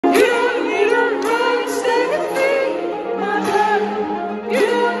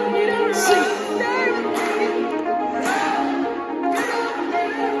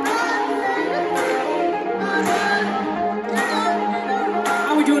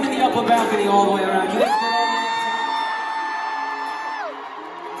good in the upper balcony all the way around? You guys good all the way?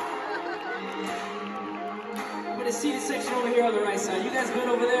 I'm gonna see the section over here on the right side. You guys good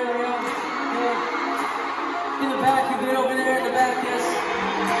over there around? In the back, you good over there in the back, yes.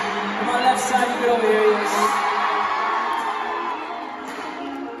 On my left side, you good over here, yes.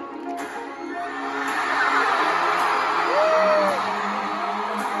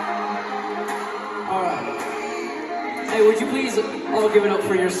 Alright. Hey, would you please all give it up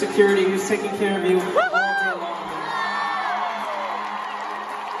for your security who's taking care of you all day long?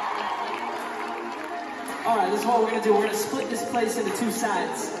 Alright, this is what we're gonna do. We're gonna split this place into two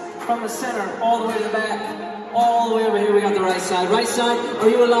sides. From the center, all the way to the back, all the way over here, we got the right side. Right side, are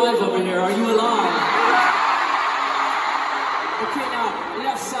you alive over here? Are you alive? Okay, now,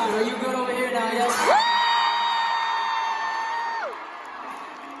 left side, are you good over here now, yes?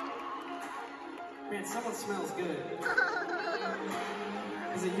 Man, someone smells good.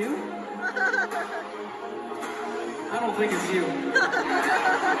 Is it you? I don't think it's you.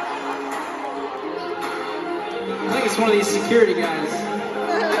 I think it's one of these security guys.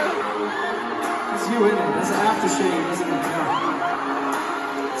 It's you, isn't it? That's an aftershave, isn't it?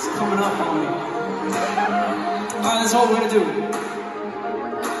 It's coming up on me. Alright, that's all we're gonna do.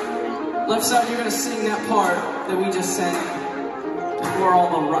 Left side, you're gonna sing that part that we just sang before all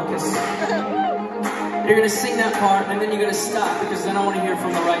the ruckus. You're gonna sing that part, and then you're gonna stop, because then I want to hear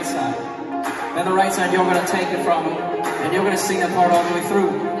from the right side. And the right side, you're gonna take it from them, and you're gonna sing that part all the way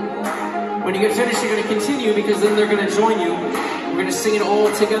through. When you get finished, you're gonna continue, because then they're gonna join you. We're gonna sing it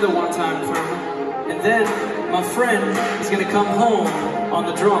all together one time for them. And then my friend is gonna come home on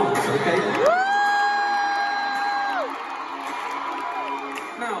the drums, okay?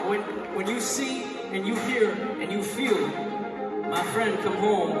 Now, when you see and you hear and you feel my friend come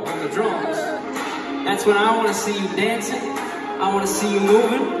home on the drums, that's when I want to see you dancing. I want to see you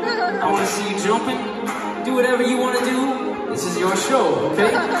moving. I want to see you jumping. Do whatever you want to do. This is your show,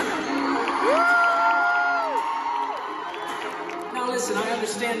 okay? Now listen, I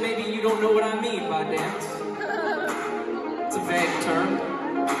understand maybe you don't know what I mean by dance. It's a vague term.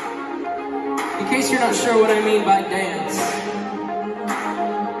 In case you're not sure what I mean by dance,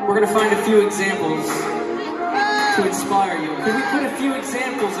 we're going to find a few examples to inspire you. Can we put a few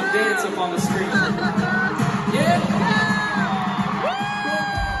examples of dance up on the screen? Yeah?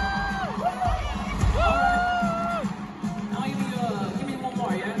 Alright. Now give me one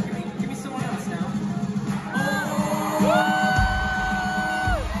more, yeah? Give me someone else now. Oh!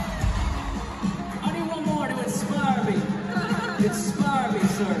 I need one more to inspire me. Inspire me,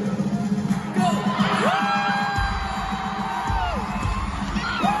 sir. Go!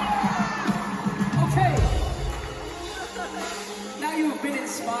 Okay. Now you've been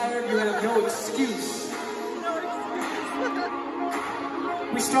inspired, you have no excuse.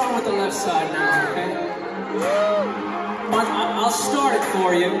 We start with the left side now, okay? I'll start it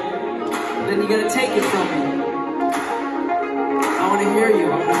for you, then you gotta take it from me. I wanna hear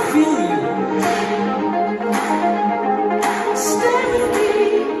you, I wanna feel you. Stay with me.